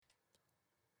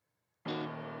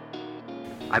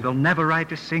I will never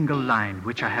write a single line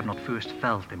which I have not first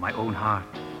felt in my own heart.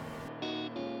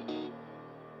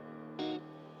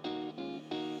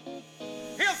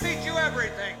 He'll teach you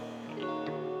everything.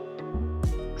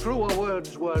 Truer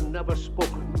words were never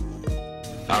spoken.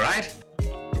 All right.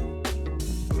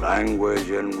 Language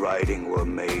and writing were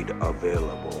made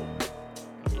available.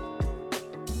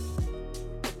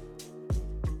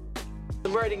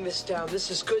 I'm writing this down. This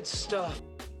is good stuff.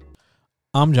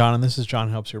 I'm John, and this is John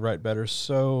Helps You Write Better.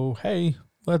 So, hey,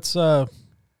 let's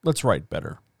write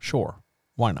better. Sure,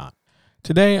 why not?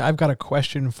 Today, I've got a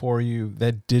question for you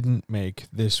that didn't make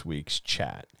this week's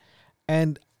chat.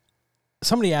 And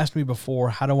somebody asked me before,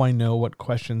 how do I know what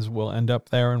questions will end up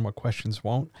there and what questions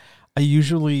won't? I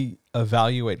usually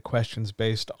evaluate questions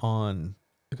based on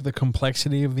the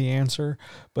complexity of the answer,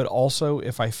 but also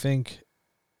if I think,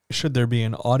 should there be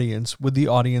an audience, would the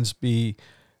audience be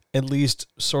at least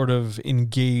sort of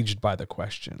engaged by the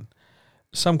question?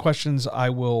 Some questions I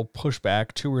will push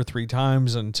back 2 or 3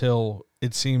 times until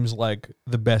it seems like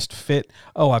the best fit.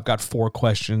 Oh, I've got 4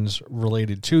 questions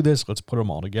related to this. Let's put them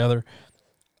all together.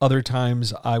 Other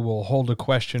times I will hold a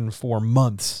question for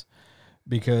months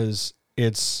because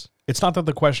it's not that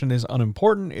the question is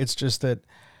unimportant. It's just that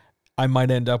I might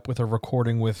end up with a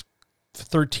recording with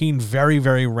 13 very,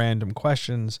 very random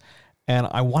questions. And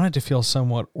I wanted to feel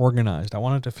somewhat organized. I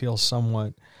wanted to feel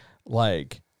somewhat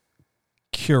like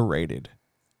curated.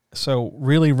 So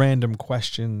really random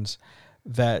questions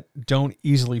that don't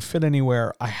easily fit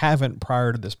anywhere. I haven't,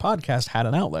 prior to this podcast, had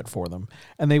an outlet for them.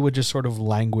 And they would just sort of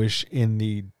languish in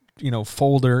the,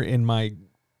 folder in my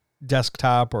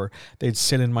desktop, or they'd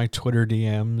sit in my Twitter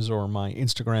DMs or my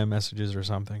Instagram messages or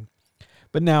something.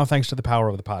 But now, thanks to the power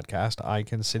of the podcast, I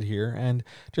can sit here and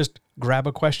just grab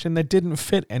a question that didn't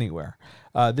fit anywhere.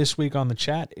 This week on the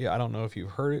chat, I don't know if you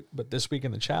heard it, but this week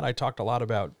in the chat, I talked a lot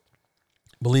about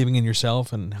believing in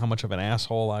yourself and how much of an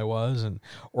asshole I was, and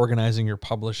organizing your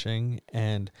publishing,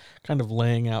 and kind of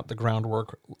laying out the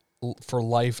groundwork for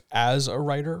life as a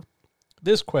writer.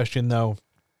 This question, though,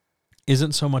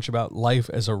 isn't so much about life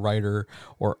as a writer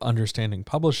or understanding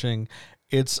publishing.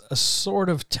 It's a sort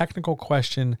of technical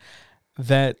question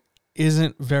that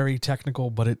isn't very technical,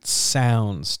 but it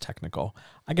sounds technical.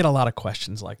 I get a lot of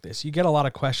questions like this. You get a lot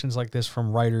of questions like this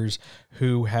from writers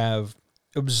who have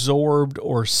absorbed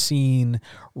or seen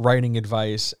writing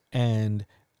advice, and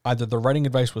either the writing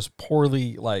advice was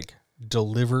poorly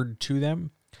delivered to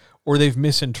them, or they've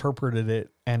misinterpreted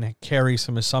it and carry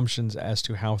some assumptions as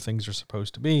to how things are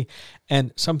supposed to be,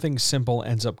 and something simple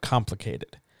ends up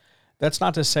complicated. That's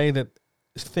not to say that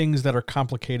things that are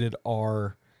complicated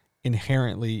are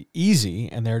inherently easy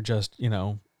and they're just,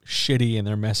 shitty and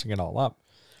they're messing it all up.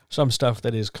 Some stuff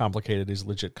that is complicated is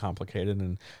legit complicated,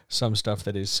 and some stuff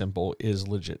that is simple is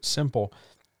legit simple.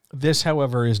 This,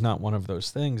 however, is not one of those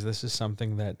things. This is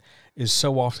something that is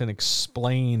so often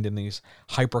explained in these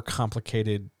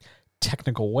hyper-complicated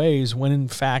technical ways when, in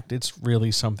fact, it's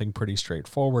really something pretty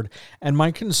straightforward. And my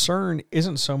concern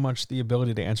isn't so much the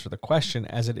ability to answer the question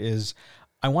as it is,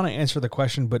 I want to answer the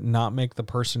question but not make the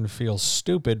person feel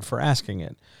stupid for asking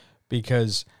it,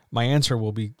 because my answer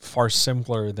will be far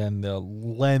simpler than the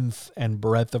length and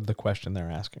breadth of the question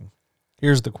they're asking.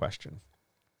 Here's the question.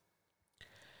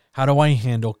 How do I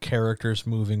handle characters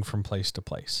moving from place to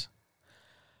place?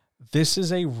 This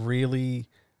is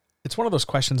it's one of those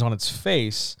questions on its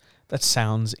face that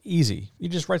sounds easy. You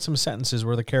just write some sentences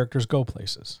where the characters go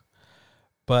places.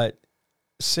 But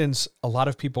since a lot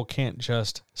of people can't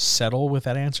just settle with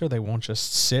that answer, they won't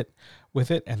just sit with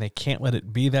it, and they can't let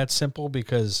it be that simple,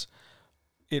 because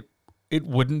it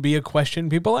wouldn't be a question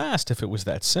people asked if it was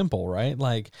that simple, right?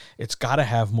 It's got to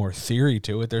have more theory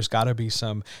to it. There's got to be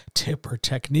some tip or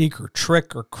technique or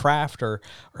trick or craft or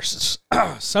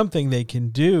something they can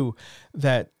do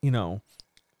that,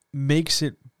 makes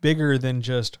it bigger than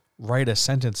just write a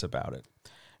sentence about it.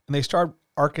 And they start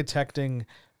architecting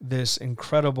this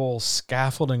incredible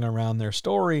scaffolding around their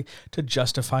story to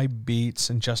justify beats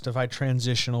and justify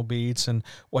transitional beats, and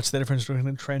what's the difference between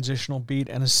a transitional beat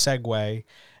and a segue.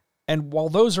 And while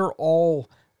those are all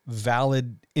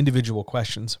valid individual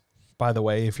questions, by the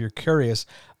way, if you're curious,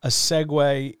 a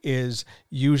segue is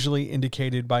usually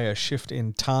indicated by a shift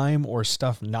in time or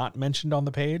stuff not mentioned on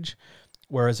the page,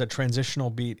 whereas a transitional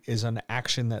beat is an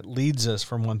action that leads us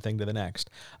from one thing to the next.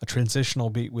 A transitional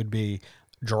beat would be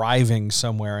driving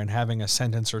somewhere and having a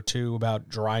sentence or two about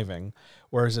driving,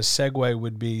 whereas a segue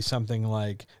would be something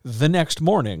like the next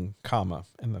morning, comma,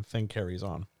 and the thing carries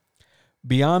on.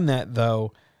 Beyond that,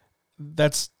 though,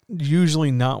 that's usually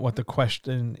not what the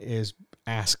question is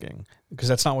asking, because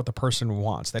that's not what the person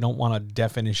wants. They don't want a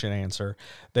definition answer.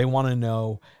 They want to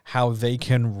know how they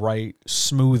can write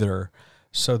smoother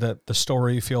so that the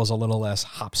story feels a little less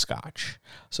hopscotch,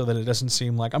 so that it doesn't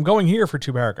seem like I'm going here for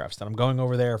 2 paragraphs, then I'm going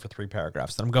over there for 3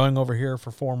 paragraphs, then I'm going over here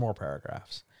for 4 more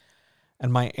paragraphs.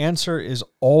 And my answer is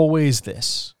always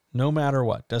this, no matter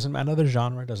what. Doesn't matter the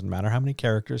genre, doesn't matter how many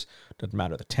characters, doesn't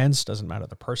matter the tense, doesn't matter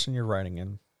the person you're writing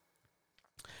in.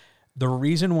 The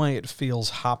reason why it feels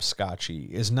hopscotchy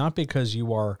is not because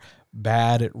you are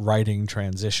bad at writing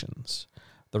transitions.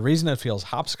 The reason it feels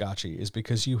hopscotchy is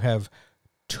because you have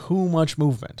too much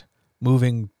movement,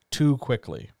 moving too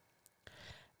quickly.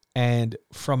 And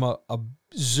from a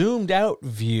zoomed out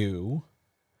view,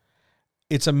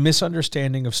 it's a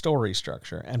misunderstanding of story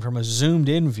structure. And from a zoomed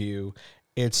in view,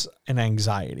 it's an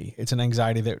anxiety. It's an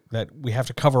anxiety that we have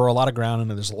to cover a lot of ground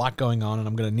and there's a lot going on and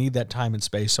I'm going to need that time and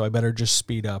space, so I better just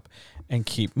speed up and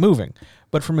keep moving.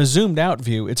 But from a zoomed out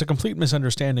view, it's a complete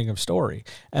misunderstanding of story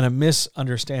and a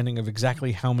misunderstanding of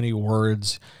exactly how many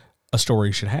words a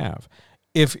story should have.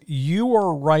 If you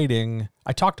are writing,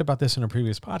 I talked about this in a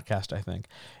previous podcast, I think.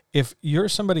 If you're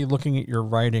somebody looking at your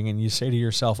writing and you say to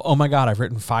yourself, oh my God, I've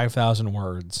written 5,000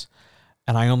 words,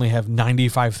 and I only have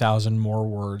 95,000 more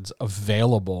words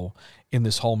available in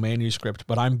this whole manuscript,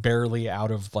 but I'm barely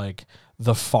out of like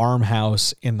the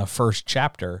farmhouse in the first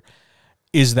chapter.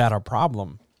 Is that a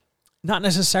problem? Not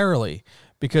necessarily,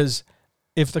 because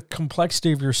if the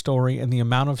complexity of your story and the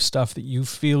amount of stuff that you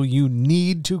feel you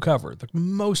need to cover, the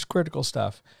most critical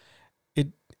stuff,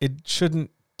 it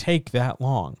shouldn't take that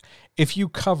long. If you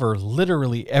cover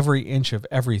literally every inch of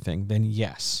everything, then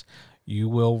yes, you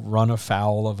will run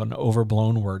afoul of an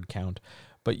overblown word count,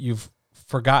 but you've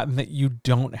forgotten that you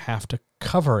don't have to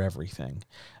cover everything.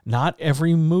 Not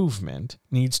every movement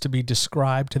needs to be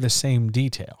described to the same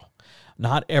detail.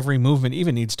 Not every movement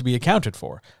even needs to be accounted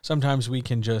for. Sometimes we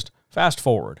can just fast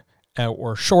forward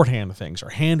or shorthand things or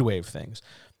hand wave things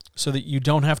so that you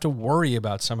don't have to worry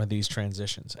about some of these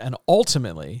transitions. And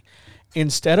ultimately,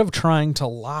 instead of trying to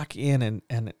lock in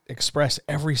and express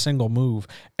every single move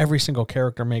every single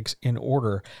character makes in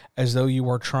order, as though you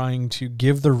are trying to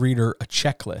give the reader a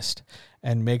checklist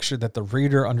and make sure that the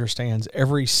reader understands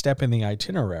every step in the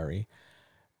itinerary,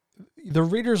 the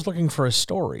reader's looking for a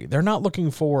story. They're not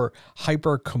looking for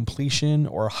hyper completion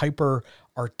or hyper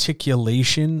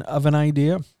articulation of an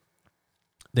idea.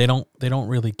 They don't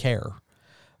really care.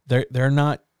 They're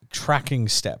not tracking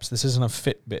steps. This isn't a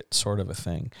Fitbit sort of a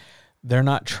thing. They're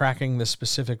not tracking the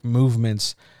specific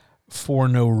movements for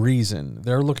no reason.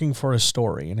 They're looking for a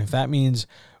story. And if that means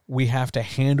we have to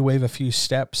hand wave a few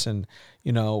steps, and,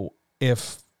 you know,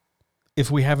 if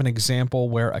we have an example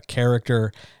where a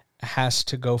character has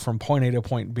to go from point A to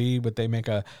point B, but they make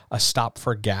a stop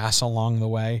for gas along the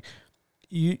way,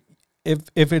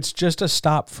 if it's just a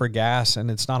stop for gas and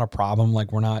it's not a problem,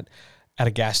 like we're not at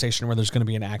a gas station where there's going to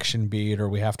be an action beat or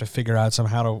we have to figure out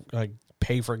somehow to like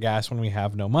pay for gas when we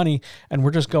have no money, and we're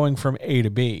just going from A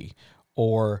to B,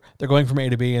 or they're going from A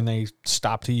to B and they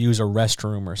stop to use a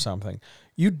restroom or something.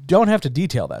 You don't have to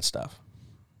detail that stuff.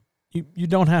 You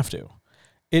don't have to.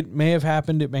 It may have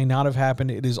happened. It may not have happened.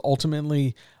 It is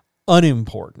ultimately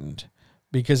unimportant,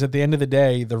 because at the end of the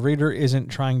day, the reader isn't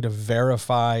trying to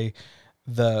verify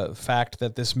the fact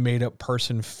that this made-up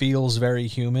person feels very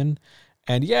human.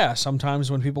 And yeah, sometimes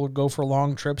when people go for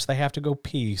long trips, they have to go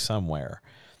pee somewhere.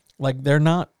 Like, they're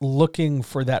not looking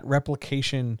for that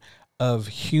replication of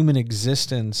human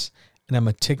existence in a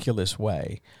meticulous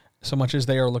way, so much as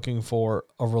they are looking for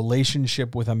a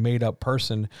relationship with a made-up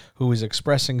person who is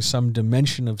expressing some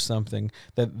dimension of something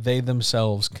that they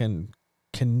themselves can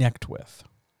connect with.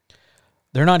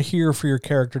 They're not here for your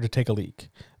character to take a leak.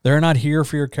 They're not here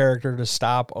for your character to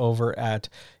stop over at,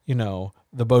 you know,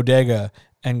 the bodega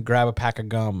and grab a pack of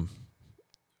gum.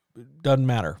 Doesn't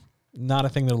matter. Not a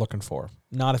thing they're looking for.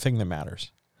 Not a thing that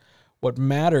matters. What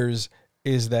matters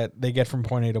is that they get from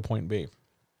point A to point B.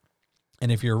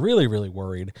 And if you're really, really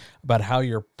worried about how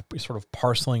you're sort of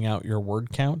parceling out your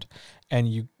word count and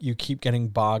you keep getting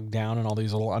bogged down in all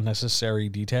these little unnecessary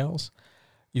details,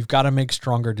 you've got to make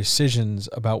stronger decisions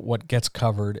about what gets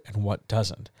covered and what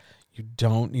doesn't. You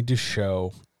don't need to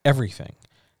show everything.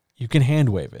 You can hand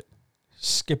wave it,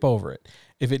 skip over it.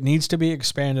 If it needs to be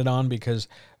expanded on because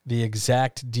the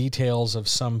exact details of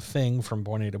something from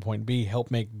point A to point B help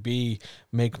make B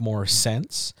make more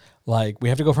sense, like we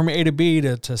have to go from A to B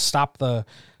to stop the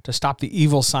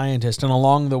evil scientist, and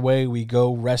along the way we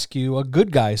go rescue a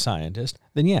good guy scientist,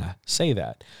 then yeah, say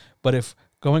that. But if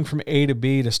going from A to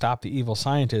B to stop the evil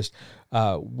scientist,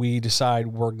 we decide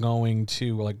we're going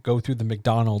to like go through the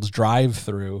McDonald's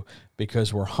drive-through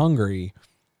because we're hungry,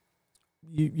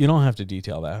 You don't have to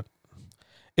detail that.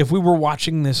 If we were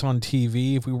watching this on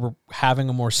TV, if we were having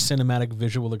a more cinematic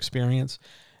visual experience,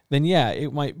 then yeah,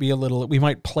 it might be we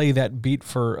might play that beat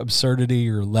for absurdity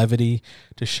or levity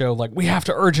to show like we have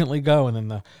to urgently go, and then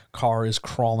the car is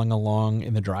crawling along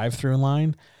in the drive-through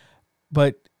line.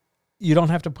 But you don't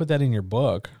have to put that in your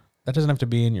book. That doesn't have to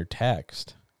be in your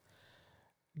text.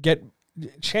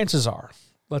 Chances are,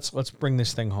 let's bring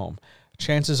this thing home.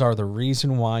 Chances are the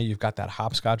reason why you've got that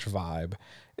hopscotch vibe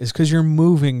is because you're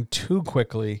moving too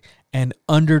quickly and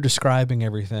under-describing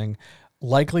everything,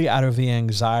 likely out of the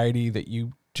anxiety that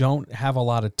you don't have a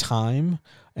lot of time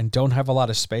and don't have a lot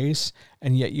of space,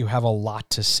 and yet you have a lot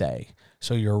to say.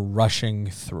 So you're rushing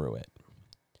through it.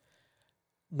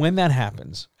 When that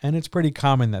happens, and it's pretty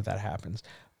common that happens,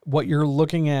 what you're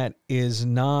looking at is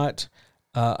not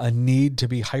a need to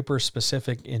be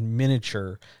hyper-specific in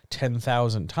miniature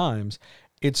 10,000 times.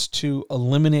 It's to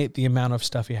eliminate the amount of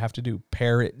stuff you have to do,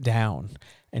 pare it down,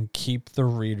 and keep the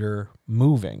reader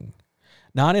moving.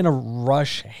 Not in a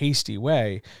rush, hasty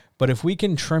way, but if we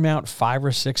can trim out 5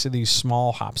 or 6 of these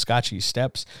small hopscotchy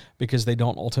steps because they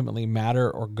don't ultimately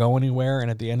matter or go anywhere, and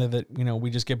at the end of it, we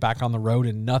just get back on the road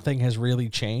and nothing has really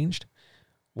changed,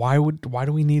 why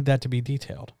do we need that to be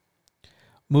detailed?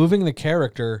 Moving the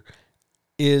character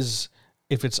is,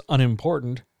 if it's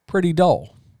unimportant, pretty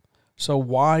dull. So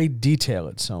why detail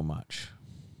it so much?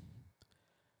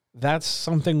 That's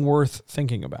something worth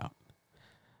thinking about.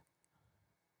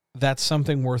 That's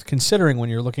something worth considering when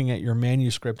you're looking at your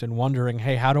manuscript and wondering,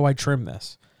 hey, how do I trim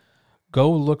this?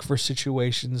 Go look for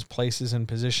situations, places, and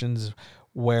positions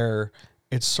where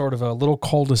it's sort of a little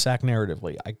cul-de-sac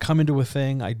narratively. I come into a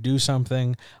thing, I do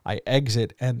something, I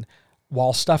exit, and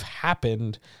while stuff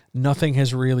happened, nothing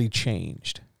has really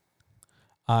changed.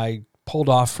 I pulled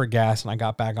off for gas and I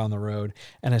got back on the road.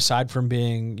 And aside from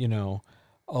being,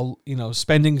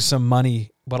 spending some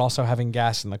money, but also having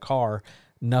gas in the car,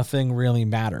 nothing really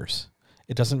matters.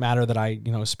 It doesn't matter that I,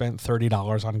 spent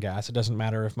 $30 on gas. It doesn't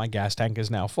matter if my gas tank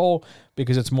is now full,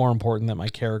 because it's more important that my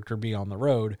character be on the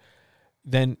road.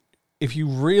 Then if you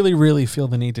really, really feel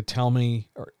the need to tell me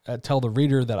or tell the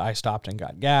reader that I stopped and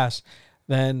got gas,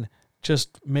 then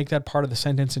just make that part of the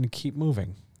sentence and keep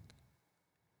moving.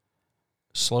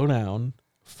 Slow down,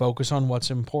 focus on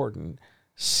what's important,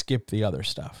 skip the other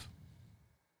stuff.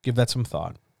 Give that some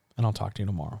thought, and I'll talk to you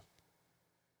tomorrow.